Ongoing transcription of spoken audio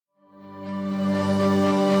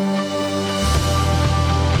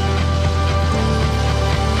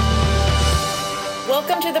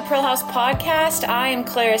Pearl House podcast. I am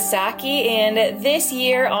Clara Sacchi, and this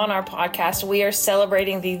year on our podcast, we are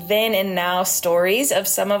celebrating the then and now stories of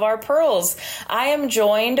some of our pearls. I am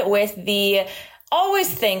joined with the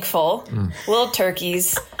always thankful little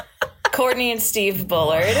turkeys, Courtney and Steve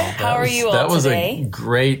Bullard. How are you all today? That was a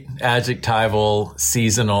great adjectival,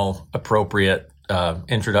 seasonal, appropriate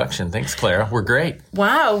introduction. Thanks, Clara. We're great.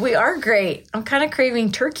 Wow, we are great. I'm kind of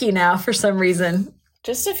craving turkey now for some reason.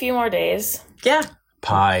 Just a few more days. Yeah.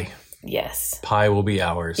 Pie. Yes. Pie will be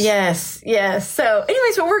ours. Yes. So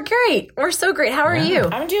anyways, but we're great. We're so great. How are you?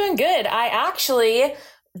 I'm doing good. I actually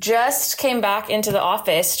just came back into the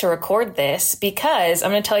office to record this because I'm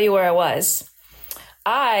going to tell you where I was.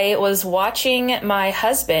 I was watching my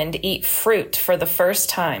husband eat fruit for the first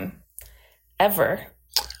time ever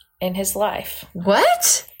in his life.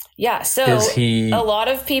 What? Yeah. So a lot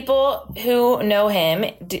of people who know him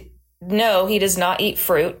know he does not eat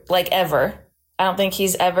fruit, like ever. I don't think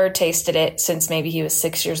he's ever tasted it since maybe he was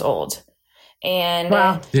 6 years old. And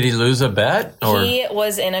wow. Did he lose a bet? Or? He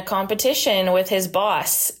was in a competition with his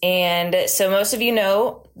boss. And so most of you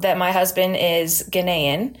know that my husband is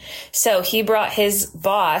Ghanaian. So he brought his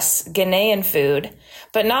boss Ghanaian food,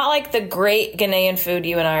 but not like the great Ghanaian food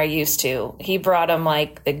you and I are used to. He brought him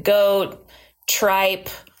like the goat, tripe,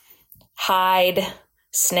 hide,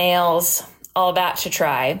 snails, all that to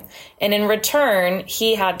try. And in return,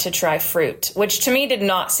 he had to try fruit, which to me did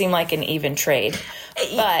not seem like an even trade.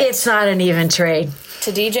 But it's not an even trade.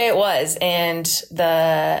 To DJ it was, and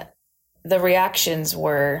the reactions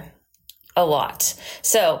were a lot.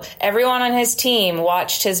 So everyone on his team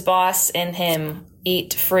watched his boss and him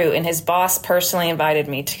eat fruit, and his boss personally invited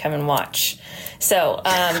me to come and watch. So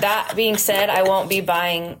that being said, I won't be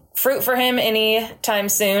buying fruit for him anytime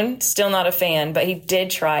soon. Still not a fan, but he did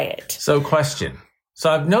try it. So question.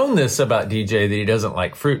 So I've known this about DJ that he doesn't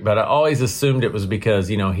like fruit, but I always assumed it was because,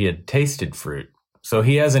 he had tasted fruit. So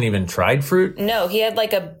he hasn't even tried fruit? No, he had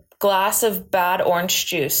like a glass of bad orange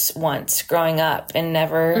juice once growing up and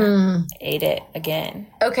never ate it again.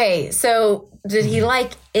 Okay, so did he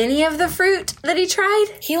like any of the fruit that he tried?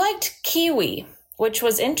 He liked kiwi, which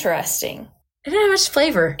was interesting. It didn't have much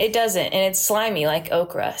flavor. It doesn't, and it's slimy like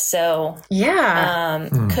okra. So yeah,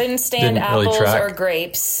 couldn't stand apples or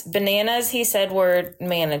grapes. Bananas, he said, were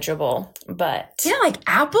manageable, but yeah, like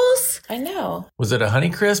apples. I know. Was it a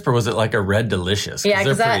Honeycrisp or was it like a Red Delicious? Yeah,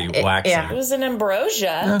 because they're pretty waxy. It was an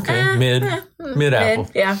Ambrosia. Okay, mid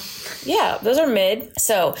apple. Yeah, those are mid.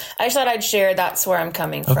 So I just thought I'd share that's where I'm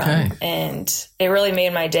coming from, and it really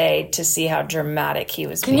made my day to see how dramatic he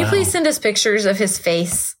was. Can you please send us pictures of his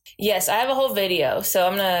face? Yes, I have a whole video, so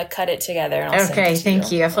I'm going to cut it together and I'll send it to you. Okay,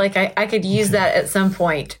 thank you. I feel like I could use that at some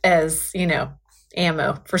point as,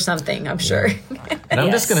 ammo for something, I'm sure. And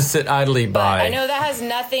I'm just going to sit idly by. But I know that has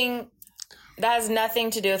nothing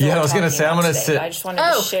to do with I was going to say, I'm going to sit. I just wanted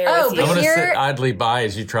to share with you. I'm going to sit idly by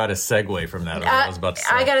as you try to segue from that. I was about to say.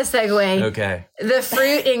 I got to segue. Okay. The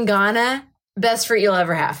fruit in Ghana, best fruit you'll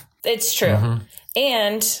ever have. It's true. Mm-hmm.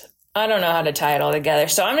 And I don't know how to tie it all together.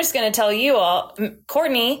 So I'm just going to tell you all,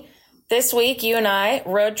 Courtney, this week you and I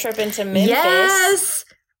road trip into Memphis. Yes.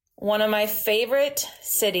 One of my favorite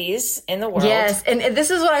cities in the world. Yes. And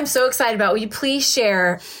this is what I'm so excited about. Will you please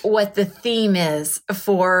share what the theme is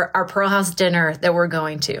for our Pearl House dinner that we're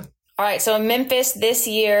going to? All right. So in Memphis this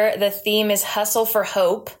year, the theme is Hustle for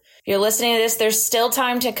Hope. If you're listening to this, there's still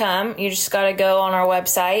time to come. You just got to go on our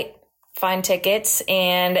website, find tickets,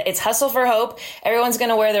 and it's Hustle for Hope. Everyone's going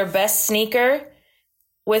to wear their best sneaker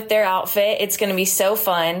with their outfit. It's going to be so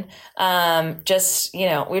fun.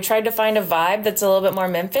 We tried to find a vibe that's a little bit more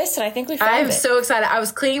Memphis, and I think we found it. I'm so excited. I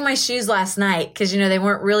was cleaning my shoes last night because, they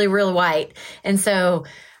weren't really, really white. And so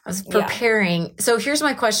I was preparing. Yeah. So here's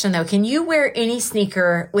my question, though. Can you wear any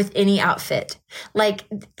sneaker with any outfit? Like,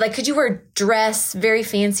 could you wear a dress very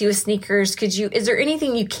fancy with sneakers? Is there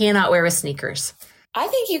anything you cannot wear with sneakers? I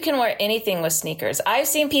think you can wear anything with sneakers. I've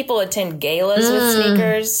seen people attend galas with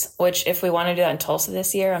sneakers, which if we want to do that in Tulsa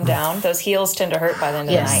this year, I'm down. Those heels tend to hurt by the end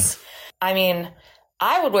of the night. I mean,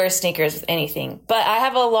 I would wear sneakers with anything, but I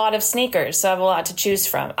have a lot of sneakers, so I have a lot to choose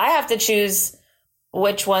from. I have to choose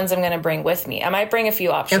which ones I'm going to bring with me. I might bring a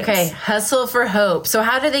few options. Okay, Hustle for Hope. So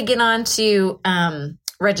how do they get on to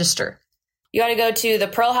register? You got to go to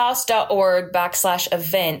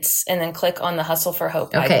thepearlhouse.org/events and then click on the Hustle for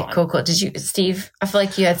Hope icon. Okay, cool. Did you, Steve? I feel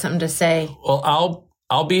like you had something to say. Well,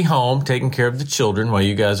 I'll be home taking care of the children while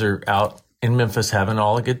you guys are out in Memphis having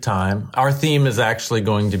all a good time. Our theme is actually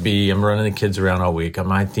going to be, I'm running the kids around all week.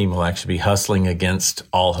 My theme will actually be hustling against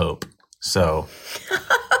all hope. So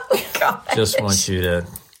just want you to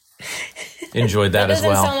enjoyed that as well.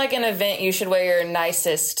 That doesn't sound like an event you should wear your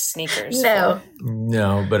nicest sneakers. No. For.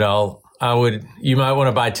 No, but you might want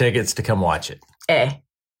to buy tickets to come watch it.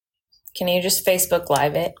 Can you just Facebook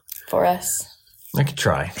Live it for us? I could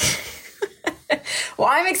try. Well,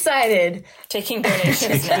 I'm excited. Taking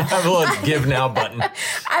donations now. I have a little give now button.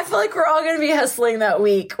 I feel like we're all going to be hustling that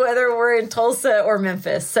week, whether we're in Tulsa or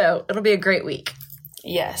Memphis. So it'll be a great week.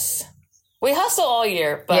 Yes. We hustle all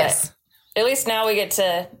year, but at least now we get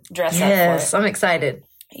to dress up for it. Yes, I'm excited.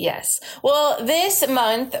 Yes. Well, this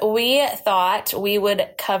month we thought we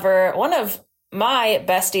would cover one of my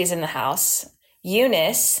besties in the house,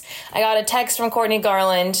 Eunice. I got a text from Courtney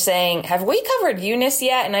Garland saying, have we covered Eunice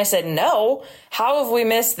yet? And I said, no. How have we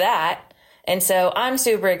missed that? And so I'm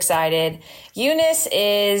super excited. Eunice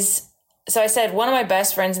is, so I said, one of my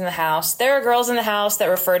best friends in the house. There are girls in the house that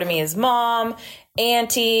refer to me as mom,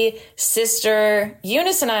 auntie, sister.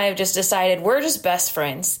 Eunice and I have just decided we're just best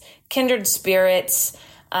friends, kindred spirits.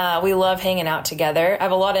 We love hanging out together. I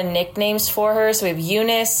have a lot of nicknames for her. So we have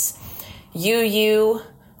Eunice, Yu,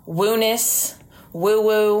 Woonice, Woo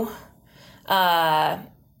Woo,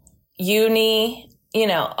 Uni,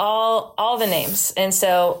 all the names. And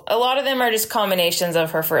so a lot of them are just combinations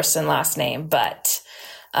of her first and last name, but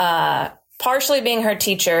partially being her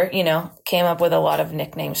teacher, came up with a lot of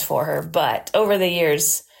nicknames for her. But over the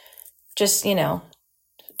years, just,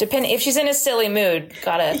 depending if she's in a silly mood,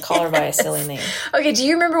 gotta call her by a silly name. Okay, do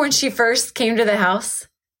you remember when she first came to the house?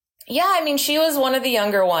 Yeah, I mean, she was one of the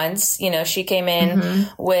younger ones. She came in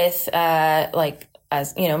with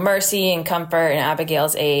Mercy and Comfort and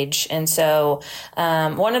Abigail's age. And so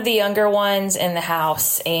one of the younger ones in the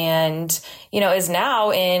house and, is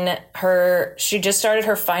now she just started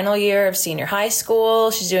her final year of senior high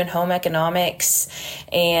school. She's doing home economics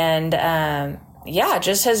and,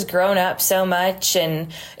 just has grown up so much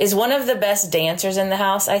and is one of the best dancers in the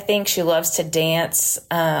house. I think she loves to dance,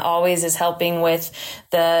 always is helping with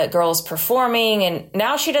the girls performing. And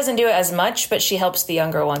now she doesn't do it as much, but she helps the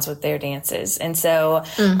younger ones with their dances. And so,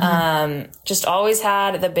 just always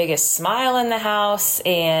had the biggest smile in the house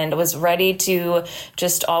and was ready to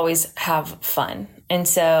just always have fun. And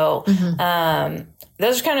so,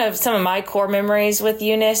 those are kind of some of my core memories with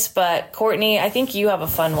Eunice, but Courtney, I think you have a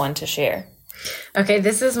fun one to share. Okay,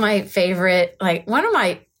 this is my favorite,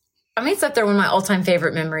 it's up there, one of my all-time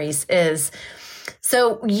favorite memories is,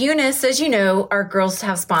 so Eunice, as you know, our girls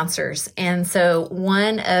have sponsors. And so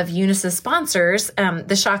one of Eunice's sponsors, the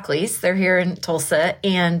Shockleys, they're here in Tulsa,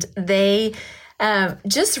 and they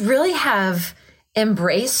just really have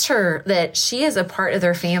embraced her, that she is a part of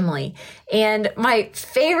their family. And my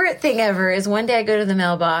favorite thing ever is one day I go to the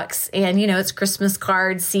mailbox and, it's Christmas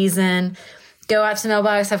card season. Go out to the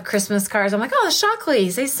mailbox, have Christmas cards. I'm like, oh, the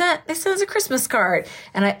Shockleys, they sent us a Christmas card.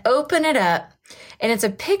 And I open it up and it's a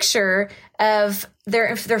picture of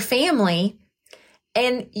their family.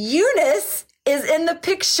 And Eunice is in the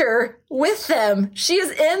picture with them. She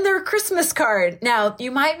is in their Christmas card. Now,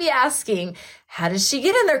 you might be asking, how did she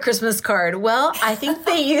get in their Christmas card? Well, I think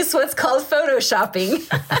they use what's called photoshopping.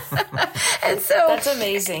 And so that's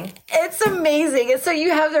amazing. It's amazing. And so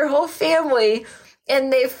you have their whole family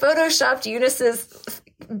and they photoshopped Eunice's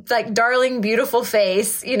darling, beautiful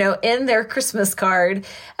face, in their Christmas card.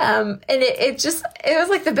 And it was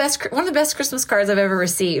like one of the best Christmas cards I've ever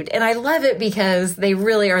received. And I love it because they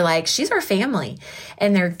really are she's our family,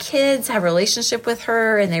 and their kids have a relationship with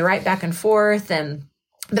her and they write back and forth. But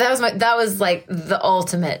that was like the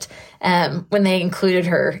ultimate, when they included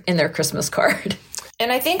her in their Christmas card.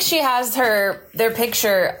 And I think she has their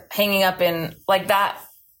picture hanging up in that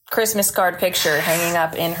Christmas card picture hanging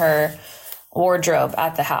up in her wardrobe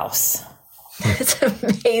at the house. It's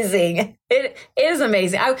amazing. It is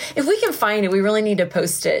amazing. If we can find it, we really need to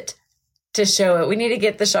post it to show it. We need to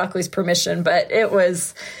get the Shockleys' permission, but it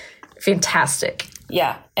was fantastic.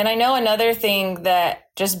 Yeah. And I know another thing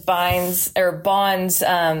that just bonds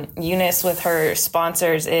Eunice with her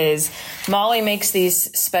sponsors is Molly makes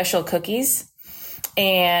these special cookies.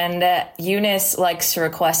 And Eunice likes to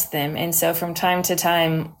request them. And so from time to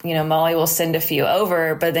time, Molly will send a few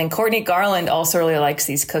over. But then Courtney Garland also really likes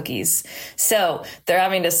these cookies. So they're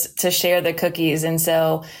having to share the cookies. And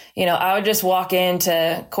so, I would just walk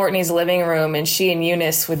into Courtney's living room and she and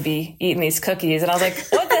Eunice would be eating these cookies. And I was like,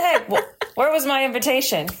 what the heck? Where was my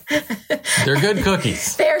invitation? They're good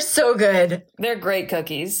cookies. They're so good. They're great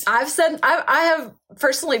cookies. I have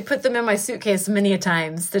personally put them in my suitcase many a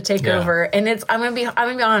times to take over. And I'm going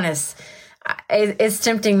to be honest. It's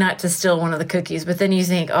tempting not to steal one of the cookies, but then you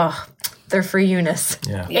think, oh, they're for Eunice.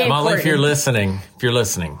 Yeah. Molly, if you're listening,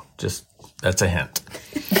 just, that's a hint.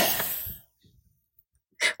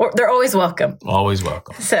 They're always welcome. Always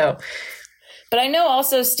welcome. So, But I know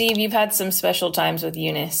also, Steve, you've had some special times with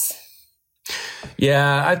Eunice.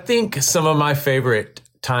 Yeah, I think some of my favorite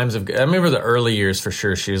times I remember the early years for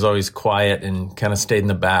sure. She was always quiet and kind of stayed in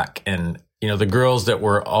the back. And, the girls that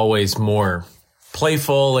were always more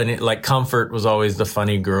playful and like Comfort was always the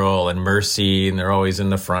funny girl, and Mercy, and they're always in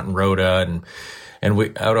the front, and Rhoda. And I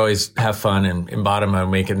would always have fun and bottom on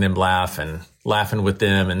making them laugh and laughing with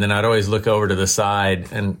them. And then I'd always look over to the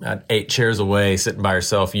side, and at 8 chairs away, sitting by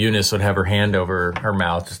herself, Eunice would have her hand over her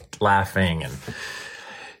mouth, just laughing.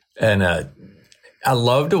 And I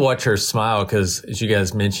love to watch her smile because, as you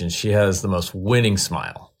guys mentioned, she has the most winning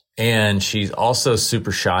smile. And she's also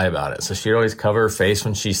super shy about it. So she'd always cover her face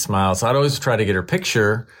when she smiles. So I'd always try to get her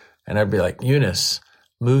picture, and I'd be like, Eunice,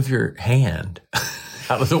 move your hand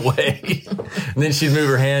out of the way. And then she'd move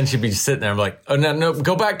her hand. She'd be sitting there. I'm like, oh, no,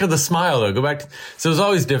 go back to the smile, though. Go back. So it was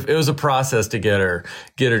always it was a process to get her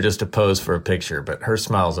just to pose for a picture. But her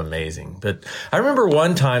smile's amazing. But I remember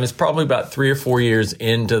one time, it's probably about 3 or 4 years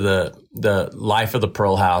into the life of the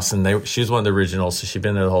Pearl House. And she was one of the originals, so she'd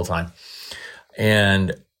been there the whole time.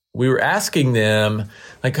 And we were asking them,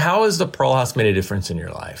 like, how has the Pearl House made a difference in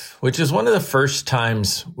your life? Which is one of the first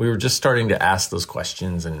times we were just starting to ask those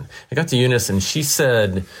questions. And I got to Eunice, and she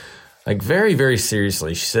said, like, very, very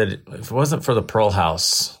seriously, she said, if it wasn't for the Pearl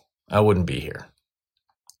House, I wouldn't be here.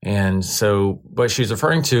 And so what she's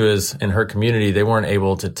referring to is, in her community, they weren't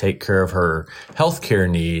able to take care of her healthcare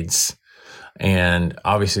needs. And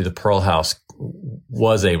obviously the Pearl House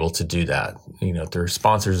was able to do that, through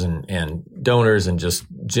sponsors and donors and just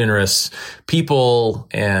generous people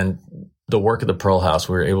and the work of the Pearl House.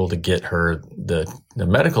 We were able to get her the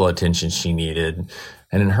medical attention she needed.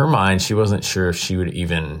 And in her mind, she wasn't sure if she would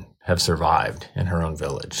even have survived in her own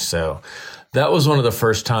village. So that was one of the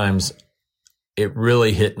first times it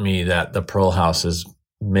really hit me that the Pearl House is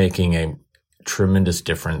making a tremendous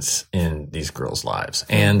difference in these girls' lives,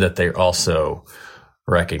 and that they're also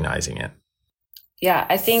recognizing it. Yeah,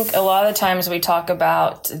 I think a lot of the times we talk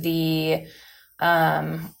about the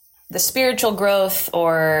spiritual growth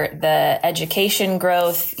or the education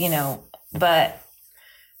growth, but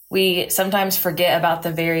we sometimes forget about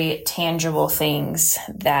the very tangible things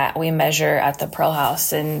that we measure at the Pearl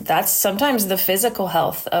House. And that's sometimes the physical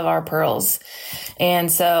health of our pearls.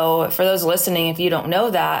 And so for those listening, if you don't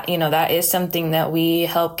know that, that is something that we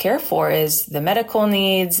help care for, is the medical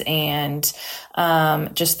needs and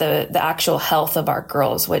just the actual health of our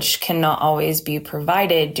girls, which cannot always be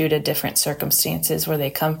provided due to different circumstances where they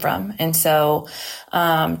come from. And so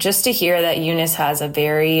just to hear that Eunice has a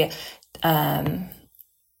very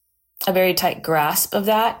tight grasp of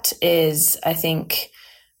that is, I think,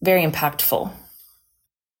 very impactful.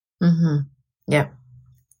 Mm-hmm. Yeah,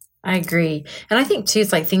 I agree. And I think too,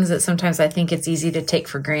 it's like things that sometimes I think it's easy to take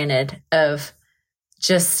for granted, of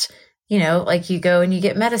just, like you go and you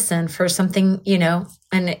get medicine for something,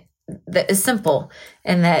 and that is simple,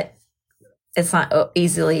 and that it's not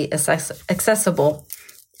easily accessible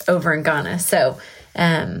over in Ghana. So,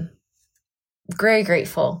 very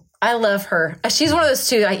grateful. I love her. She's one of those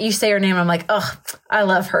too. You say her name, I'm like, oh, I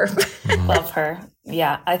love her. Love her.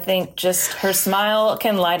 Yeah, I think just her smile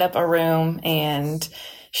can light up a room, and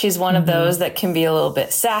she's one of those that can be a little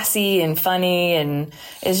bit sassy and funny, and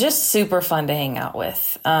is just super fun to hang out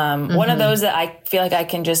with. One of those that I feel like I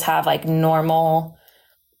can just have like normal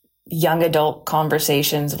young adult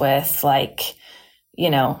conversations with,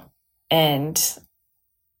 and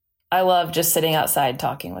I love just sitting outside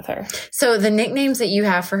talking with her. So the nicknames that you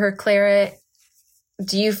have for her, Clara,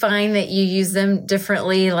 do you find that you use them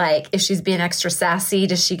differently? Like if she's being extra sassy,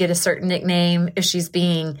 does she get a certain nickname? If she's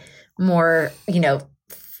being more,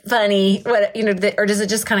 funny, or does it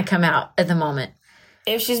just kind of come out at the moment?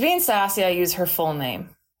 If she's being sassy, I use her full name.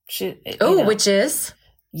 Which is?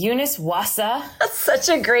 Eunice Wassa. That's such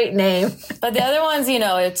a great name. But the other ones,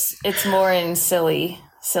 it's more in silly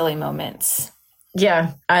moments.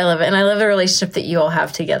 Yeah, I love it. And I love the relationship that you all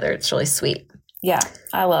have together. It's really sweet. Yeah,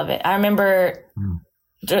 I love it. I remember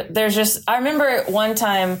one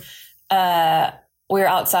time we were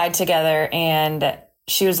outside together, and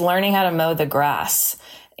she was learning how to mow the grass.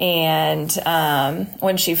 And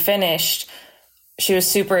when she finished, she was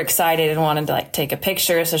super excited and wanted to take a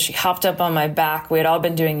picture. So she hopped up on my back. We had all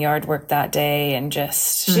been doing yard work that day, and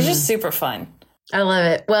she's just super fun. I love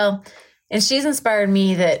it. Well, and she's inspired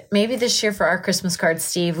me that maybe this year for our Christmas card,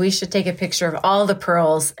 Steve, we should take a picture of all the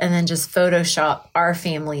pearls and then just Photoshop our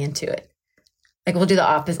family into it. Like we'll do the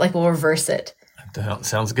opposite, like we'll reverse it. That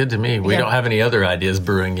sounds good to me. We don't have any other ideas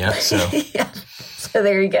brewing yet. So yeah. So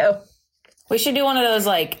there you go. We should do one of those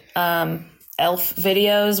elf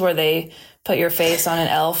videos where they put your face on an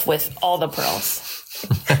elf with all the pearls.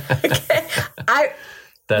 Okay.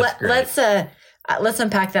 Let's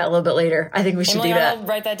unpack that a little bit later. I think we should Emily, do that. I'll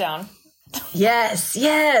write that down. Yes.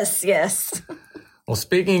 Well,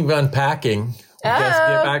 speaking of unpacking, you guys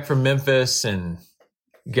get back from Memphis and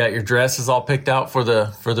you got your dresses all picked out for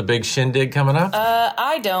the big shindig coming up?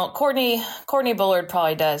 I don't. Courtney Bullard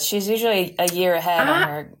probably does. She's usually a year ahead on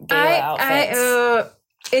her gala outfits.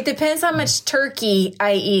 It depends how much turkey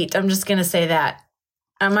I eat. I'm just going to say that.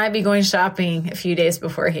 I might be going shopping a few days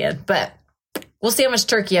beforehand, but we'll see how much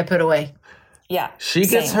turkey I put away. Yeah. She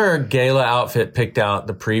gets her gala outfit picked out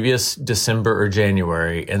the previous December or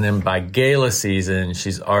January, and then by gala season,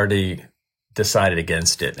 she's already decided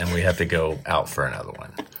against it, and we have to go out for another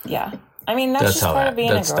one. Yeah. I mean, that's just part of being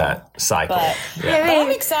a girl. That's that cycle. But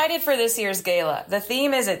I'm excited for this year's gala. The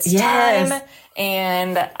theme is it's time,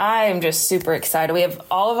 and I am just super excited. We have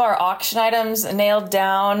all of our auction items nailed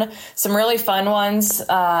down, some really fun ones.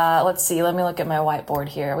 Let's see. Let me look at my whiteboard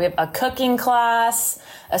here. We have a cooking class,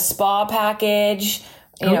 a spa package,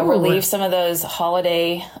 relieve some of those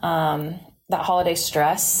holiday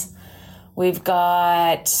stress. We've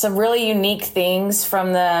got some really unique things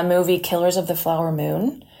from the movie Killers of the Flower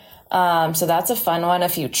Moon. So that's a fun one. A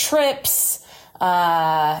few trips.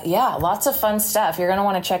 Lots of fun stuff. You're going to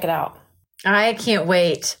want to check it out. I can't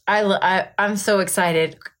wait. I'm so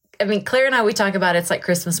excited. I mean, Claire and I, we talk about it's like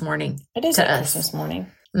Christmas morning. It is like Christmas morning.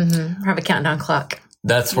 Mm-hmm. Have a countdown clock.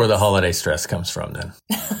 That's where the holiday stress comes from then.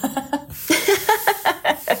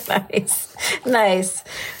 Nice.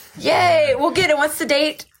 Yay. We'll get it. What's the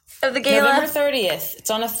date of the gala? November 30th. It's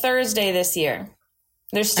on a Thursday this year.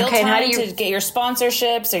 There's still time to get your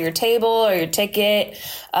sponsorships or your table or your ticket.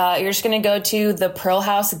 You're just going to go to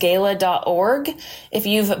thepearlhousegala.org. If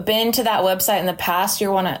you've been to that website in the past,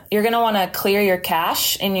 you're going to want to clear your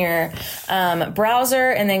cache in your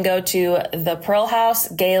browser and then go to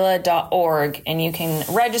thepearlhousegala.org, and you can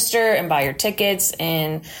register and buy your tickets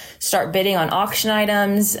and start bidding on auction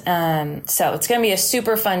items. So it's going to be a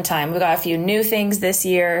super fun time. We've got a few new things this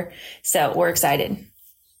year, so we're excited.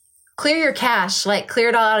 Clear your cash, like clear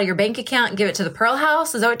it all out of your bank account and give it to the Pearl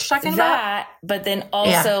House. Is that what you're talking about? But then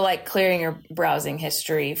also like clearing your browsing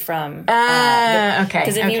history from. Okay.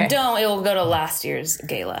 Because if you don't, it will go to last year's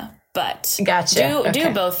gala. But gotcha.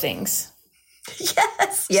 Do both things.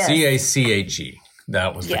 Yes. CACHE.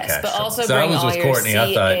 That was the cash. But also so bring that was all with your Courtney.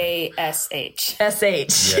 CASH.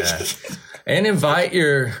 SH. Yeah. And invite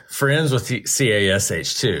your friends with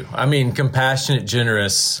CASH too. I mean, compassionate,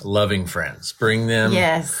 generous, loving friends. Bring them.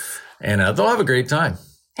 Yes. And they'll have a great time.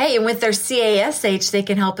 Hey, and with their CASH, they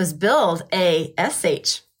can help us build a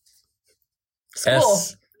SH. School.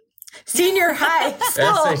 Senior high school.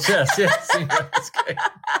 SHS, senior high school.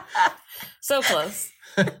 So close.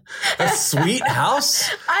 A sweet house?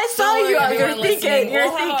 I saw you. You're thinking.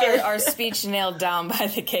 We'll have our speech nailed down by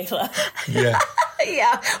the gala. Yeah.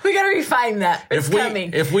 Yeah, we got to refine that. It's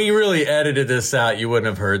coming. If we really edited this out, you wouldn't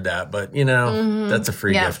have heard that. But, that's a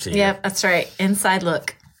free gift to you. Yep, that's right. Inside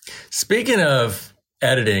look. Speaking of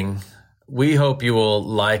editing, we hope you will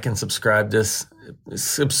like and subscribe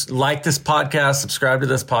like this podcast, subscribe to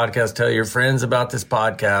this podcast, tell your friends about this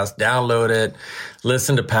podcast, download it,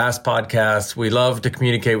 listen to past podcasts. We love to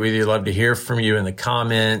communicate with you, love to hear from you in the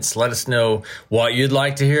comments. Let us know what you'd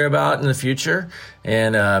like to hear about in the future.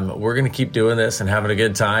 And we're going to keep doing this and having a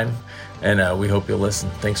good time. And we hope you'll listen.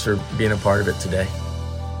 Thanks for being a part of it today.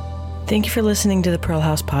 Thank you for listening to the Pearl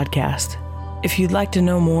House podcast. If you'd like to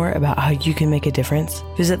know more about how you can make a difference,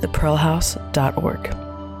 visit thepearlhouse.org.